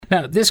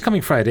Now, this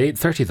coming Friday,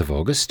 30th of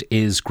August,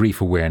 is Grief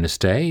Awareness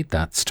Day.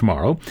 That's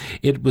tomorrow.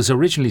 It was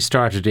originally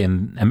started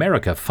in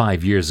America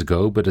 5 years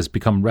ago, but has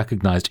become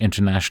recognised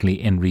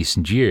internationally in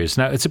recent years.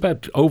 Now, it's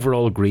about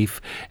overall grief,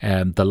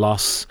 the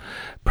loss,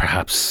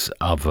 perhaps,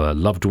 of a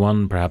loved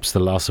one, perhaps the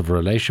loss of a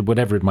relationship,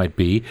 whatever it might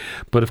be.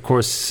 But, of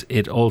course,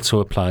 it also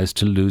applies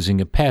to losing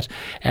a pet.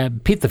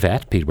 Pete the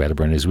vet, Pete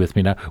Wedderburn, is with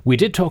me now. We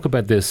did talk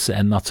about this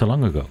not so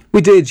long ago.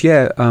 We did,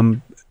 yeah.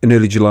 In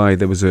early July,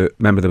 there was a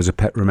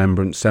pet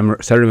remembrance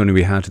ceremony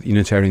we had at the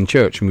Unitarian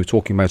Church, and we were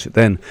talking about it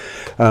then.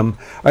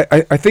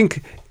 I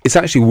think it's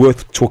actually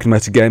worth talking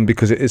about again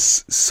because it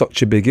is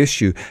such a big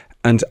issue.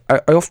 And I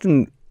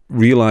often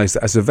realise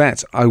that as a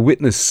vet, I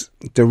witness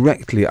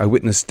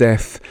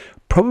death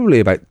probably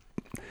about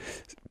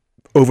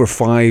over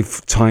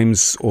 5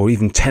 times or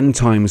even 10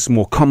 times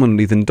more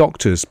commonly than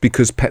doctors,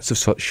 because pets have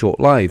such short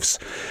lives.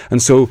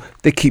 And so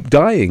they keep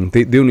dying.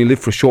 They only live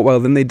for a short while,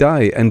 then they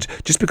die. And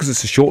just because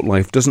it's a short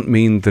life doesn't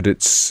mean that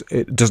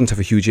it doesn't have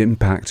a huge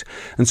impact.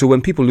 And so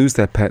when people lose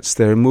their pets,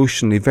 they're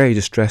emotionally very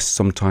distressed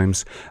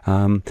sometimes.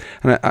 And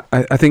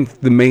I think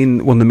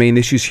one of the main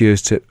issues here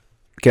is to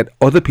get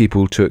other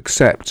people to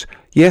accept,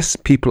 yes,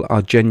 people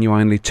are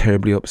genuinely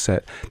terribly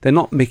upset. They're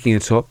not making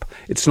it up.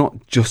 It's not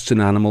just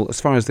an animal. As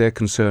far as they're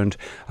concerned,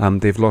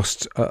 they've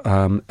lost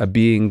a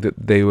being that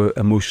they were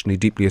emotionally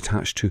deeply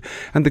attached to.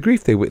 And the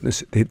grief they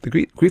witness, the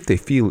grief they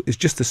feel is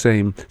just the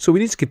same. So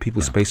we need to give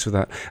people space for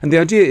that. And the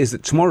idea is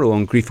that tomorrow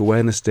on Grief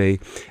Awareness Day,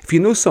 if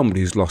you know somebody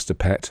who's lost a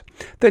pet,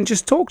 then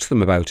just talk to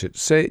them about it.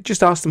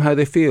 Just ask them how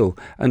they feel.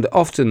 And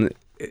often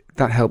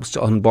that helps to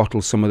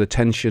unbottle some of the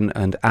tension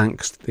and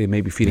angst they may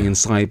be feeling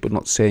inside but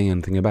not saying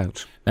anything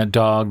about. Now,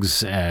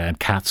 dogs and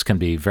cats can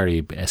be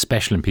very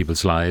special in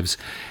people's lives,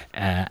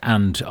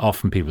 and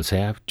often people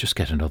say, just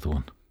get another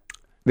one.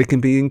 They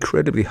can be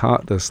incredibly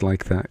heartless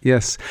like that,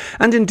 yes.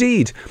 And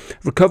indeed,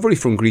 recovery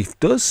from grief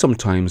does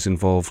sometimes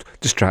involve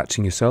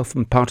distracting yourself,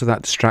 and part of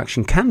that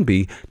distraction can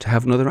be to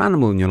have another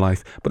animal in your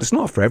life, but it's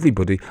not for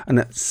everybody, and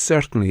it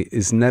certainly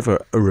is never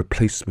a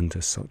replacement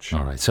as such.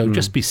 All right, so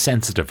just be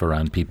sensitive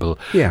around people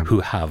who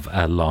have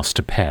lost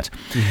a pet.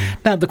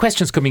 Mm-hmm. Now, the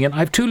question's coming in. I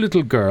have 2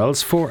 little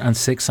girls, 4 and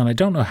 6, and I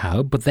don't know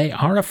how, but they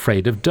are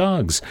afraid of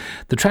dogs.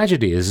 The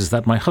tragedy is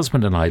that my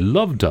husband and I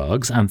love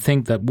dogs and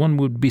think that one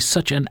would be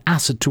such an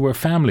asset to our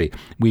family.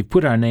 We've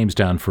put our names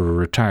down for a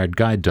retired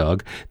guide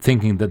dog,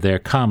 thinking that their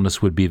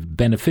calmness would be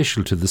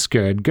beneficial to the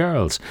scared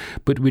girls.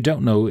 But we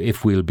don't know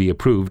if we'll be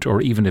approved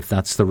or even if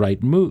that's the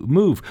right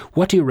move.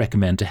 What do you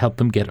recommend to help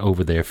them get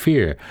over their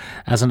fear?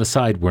 As an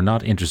aside, we're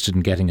not interested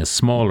in getting a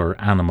smaller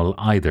animal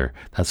either.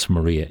 That's from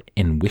Maria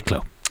in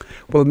Wicklow.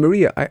 Well,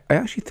 Maria, I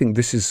actually think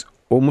this is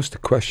almost a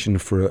question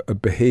for a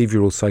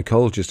behavioural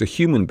psychologist, a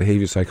human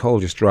behaviour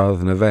psychologist rather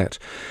than a vet.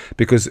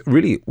 Because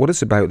really what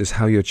it's about is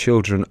how your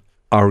children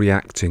are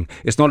reacting.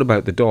 It's not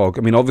about the dog.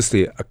 I mean,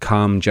 obviously a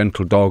calm,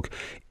 gentle dog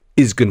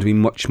is going to be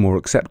much more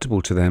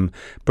acceptable to them,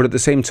 but at the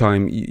same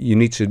time you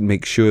need to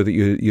make sure that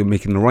you're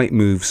making the right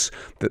moves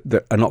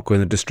that are not going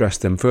to distress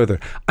them further.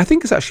 I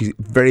think it's actually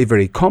very,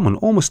 very common,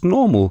 almost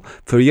normal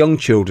for young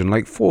children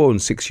like 4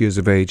 and 6 years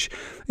of age.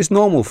 It's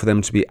normal for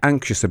them to be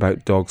anxious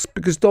about dogs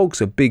because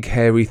dogs are big,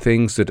 hairy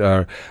things that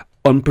are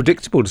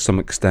unpredictable to some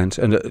extent,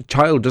 and a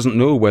child doesn't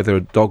know whether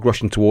a dog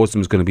rushing towards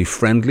them is going to be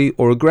friendly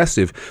or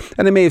aggressive,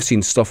 and they may have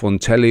seen stuff on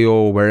telly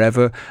or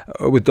wherever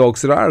with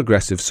dogs that are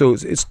aggressive, so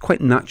it's quite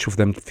natural for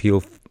them to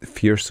feel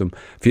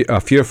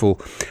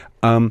fearful.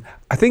 I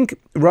think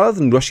rather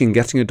than rushing and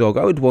getting a dog,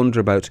 I would wonder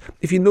about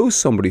if you know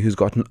somebody who's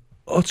got an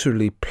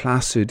utterly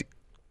placid,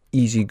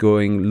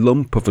 easygoing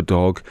lump of a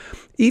dog,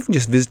 even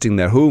just visiting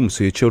their home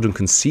so your children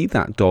can see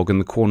that dog in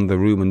the corner of the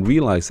room and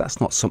realise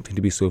that's not something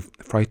to be so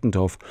frightened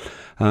of.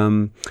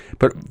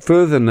 But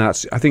further than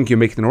that, I think you're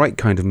making the right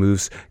kind of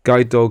moves.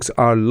 Guide dogs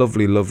are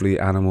lovely, lovely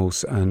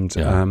animals, and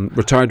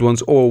retired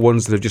ones or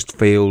ones that have just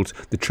failed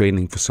the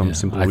training for some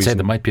simple reason. I'd say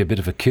there might be a bit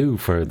of a queue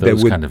for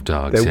those kind of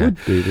dogs. There would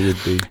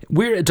be.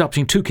 We're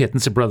adopting 2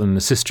 kittens, a brother and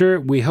a sister.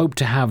 We hope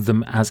to have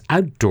them as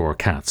outdoor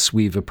cats.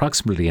 We've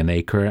approximately an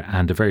acre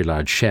and a very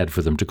large shed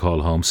for them to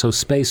call home, so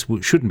space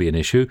shouldn't be an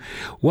issue.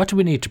 What do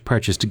we need to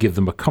purchase to give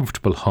them a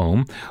comfortable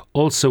home?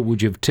 Also,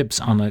 would you have tips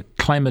on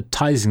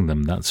acclimatising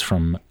them? That's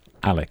from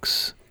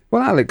Alex.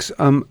 Well, Alex,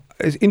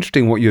 it's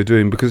interesting what you're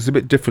doing because it's a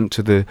bit different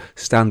to the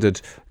standard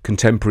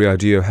contemporary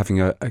idea of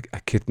having a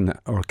kitten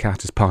or a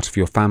cat as part of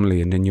your family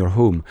and in your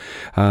home.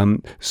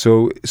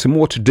 So it's a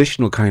more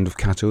traditional kind of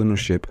cat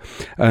ownership.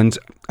 And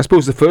I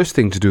suppose the first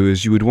thing to do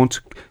is you would want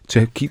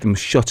to keep them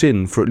shut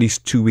in for at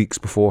least 2 weeks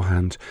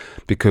beforehand,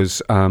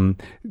 because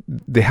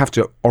they have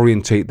to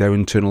orientate their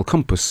internal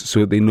compass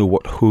so that they know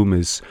what home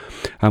is.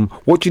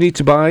 What do you need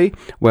to buy?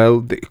 Well,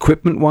 the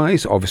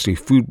equipment-wise, obviously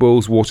food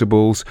bowls, water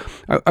bowls.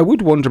 I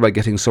would wonder about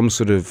getting some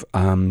sort of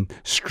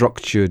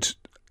structured,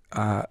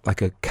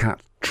 like a cat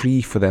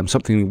tree for them,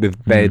 something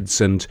with beds,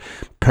 and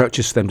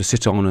purchase them to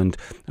sit on,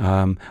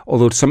 and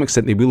although to some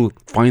extent they will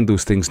find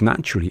those things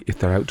naturally if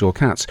they're outdoor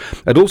cats.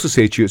 I'd also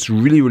say to you it's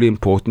really, really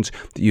important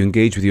that you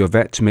engage with your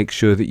vet to make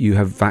sure that you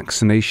have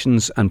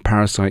vaccinations and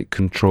parasite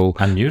control.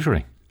 And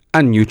neutering.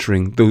 and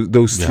neutering.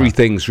 Those three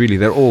things, really,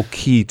 they're all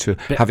key to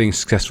having a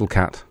successful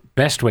cat.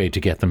 Best way to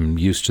get them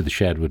used to the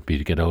shed would be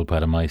to get a whole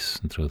pile of mice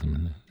and throw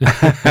them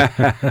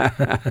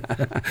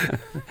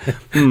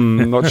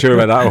in. Not sure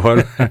about that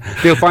one.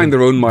 They'll find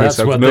their own mice.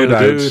 That's what no they'll doubt.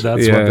 do.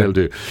 That's what they'll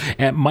do.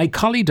 My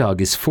collie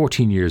dog is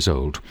 14 years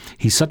old.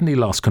 He suddenly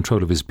lost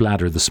control of his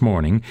bladder this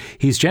morning.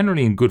 He's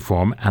generally in good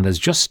form and has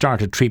just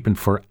started treatment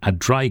for a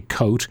dry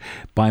coat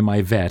by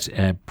my vet.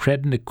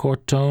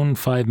 Prednicortone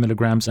 5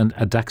 milligrams and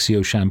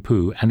Adaxio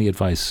shampoo. Any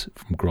advice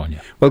from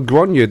Grania? Well,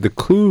 Grania, the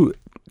clue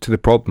to the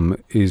problem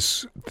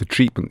is the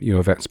treatment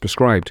your vet's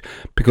prescribed,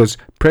 because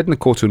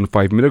prednicortone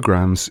 5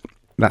 milligrams,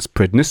 that's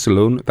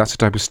prednisolone, that's a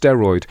type of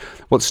steroid.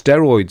 What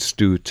steroids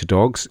do to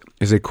dogs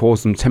is they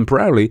cause them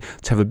temporarily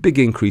to have a big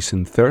increase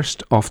in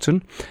thirst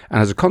often,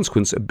 and as a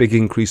consequence a big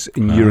increase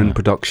in urine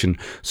production.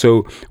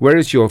 So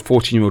whereas your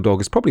 14-year-old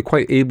dog is probably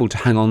quite able to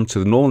hang on to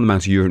the normal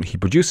amount of urine he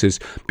produces,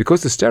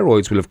 because the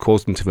steroids will have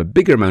caused him to have a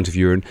bigger amount of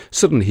urine,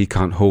 suddenly he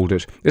can't hold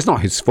it. It's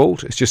not his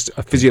fault, it's just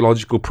a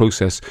physiological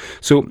process.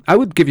 So I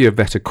would give your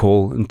vet a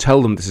call and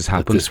tell them this has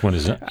happened. But this one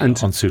is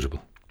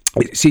unsuitable.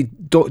 See,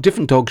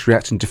 different dogs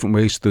react in different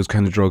ways to those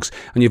kind of drugs,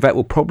 and your vet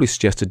will probably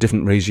suggest a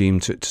different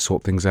regime to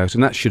sort things out,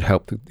 and that should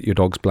help your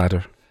dog's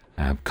bladder.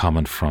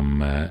 Comment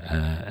from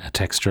a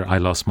texter: I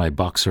lost my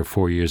boxer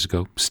 4 years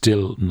ago,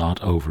 still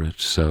not over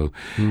it. So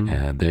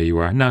there you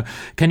are. Now,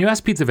 can you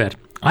ask Pete the vet?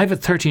 I have a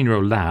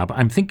 13-year-old lab.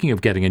 I'm thinking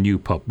of getting a new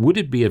pup. Would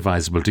it be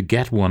advisable to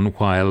get one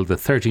while the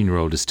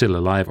 13-year-old is still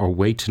alive, or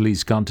wait till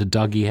he's gone to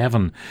doggy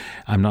heaven?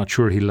 I'm not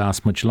sure he'll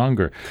last much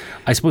longer.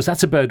 I suppose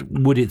that's about,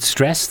 would it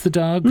stress the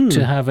dog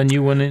to have a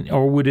new one,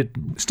 or would it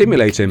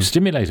stimulate him?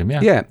 Stimulate him,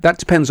 yeah. Yeah, that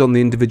depends on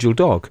the individual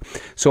dog.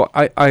 So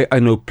I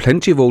know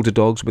plenty of older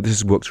dogs where this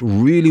has worked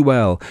really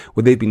well,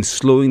 where they've been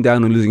slowing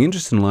down and losing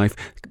interest in life.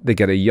 They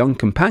get a young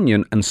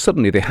companion and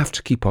suddenly they have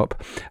to keep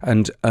up,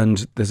 and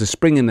there's a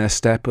spring in their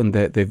step, and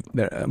they're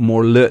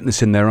more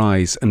alertness in their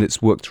eyes, and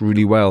it's worked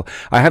really well.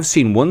 I have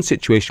seen one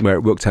situation where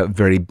it worked out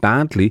very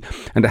badly,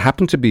 and it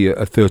happened to be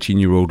a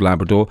 13-year-old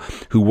Labrador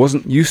who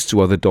wasn't used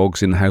to other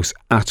dogs in the house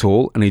at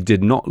all, and he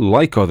did not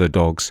like other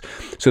dogs.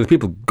 So the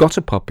people got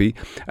a puppy,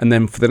 and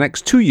then for the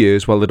next 2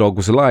 years while the dog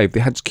was alive, they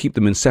had to keep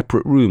them in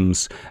separate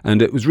rooms,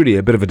 and it was really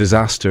a bit of a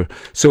disaster.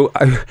 So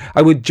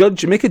I would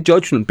make a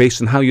judgment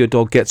based on how your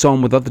dog gets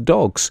on with other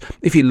dogs.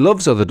 If he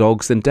loves other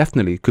dogs, then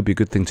definitely it could be a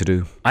good thing to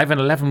do. I have an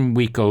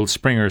 11-week-old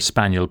Springer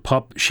Spaniel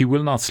pup. She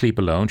will not sleep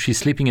alone. She's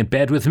sleeping in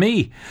bed with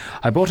me.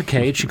 I bought a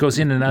cage. She goes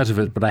in and out of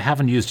it, but I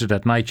haven't used it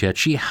at night yet.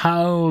 She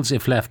howls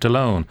if left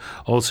alone.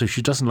 Also,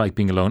 she doesn't like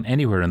being alone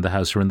anywhere in the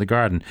house or in the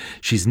garden.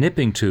 She's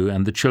nipping too,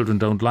 and the children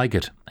don't like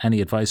it.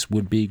 Any advice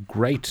would be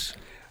great.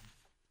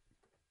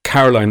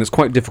 Caroline, it's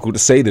quite difficult to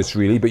say this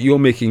really, but you're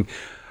making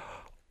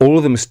all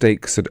of the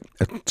mistakes that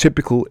a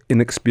typical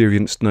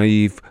inexperienced,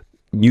 naive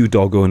new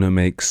dog owner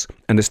makes,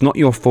 and it's not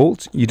your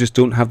fault. You just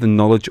don't have the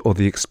knowledge or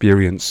the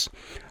experience.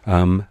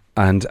 And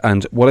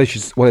what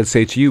I'd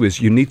say to you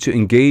is you need to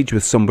engage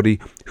with somebody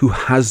who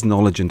has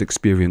knowledge and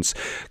experience.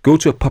 Go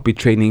to a puppy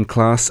training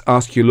class,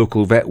 ask your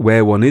local vet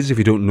where one is if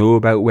you don't know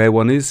about where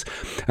one is,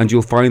 and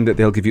you'll find that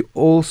they'll give you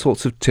all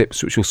sorts of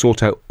tips which will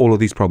sort out all of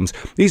these problems.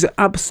 These are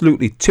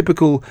absolutely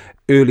typical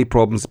early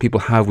problems that people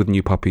have with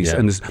new puppies,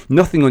 and there's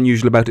nothing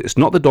unusual about it. It's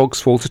not the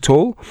dog's fault at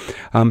all.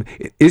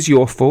 It is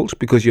your fault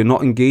because you're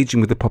not engaging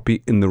with the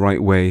puppy in the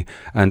right way,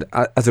 and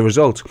as a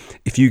result,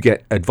 if you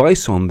get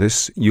advice on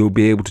this, you'll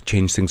be able to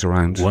change things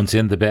around. Once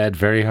in the bed,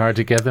 very hard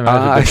to get them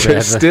out of the bed.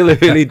 It's still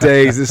early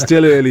days. It's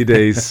still early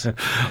days.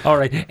 All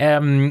right.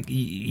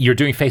 You're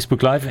doing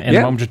Facebook Live in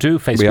a moment or two.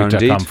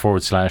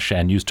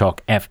 Facebook.com/Newstalk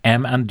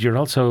FM, and you're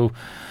also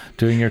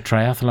doing your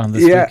triathlon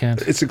this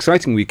weekend. It's an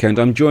exciting weekend.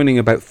 I'm joining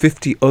about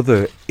 50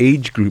 other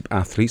age group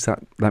athletes.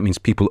 That means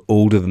people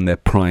older than their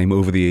prime,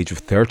 over the age of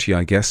 30,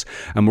 I guess.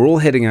 And we're all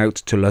heading out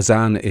to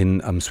Lausanne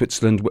in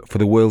Switzerland for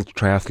the World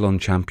Triathlon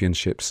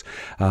Championships.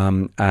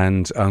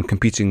 And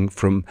competing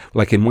from,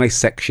 like in my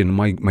section,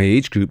 my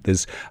age group,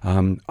 there's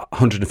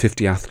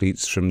 150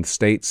 athletes from the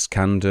States,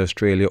 Canada,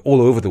 Australia,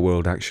 all over the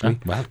world, actually.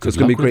 Well, so it's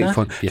going to be great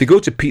fun. Yeah. If you go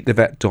to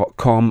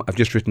PeteTheVet.com, I've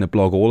just written a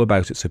blog all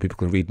about it so people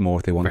can read more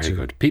if they want to. Very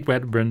good. Pete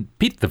Wedderburn,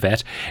 Pete the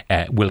Vet,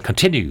 will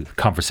continue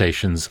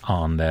conversations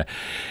on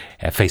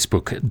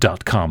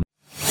Facebook.com.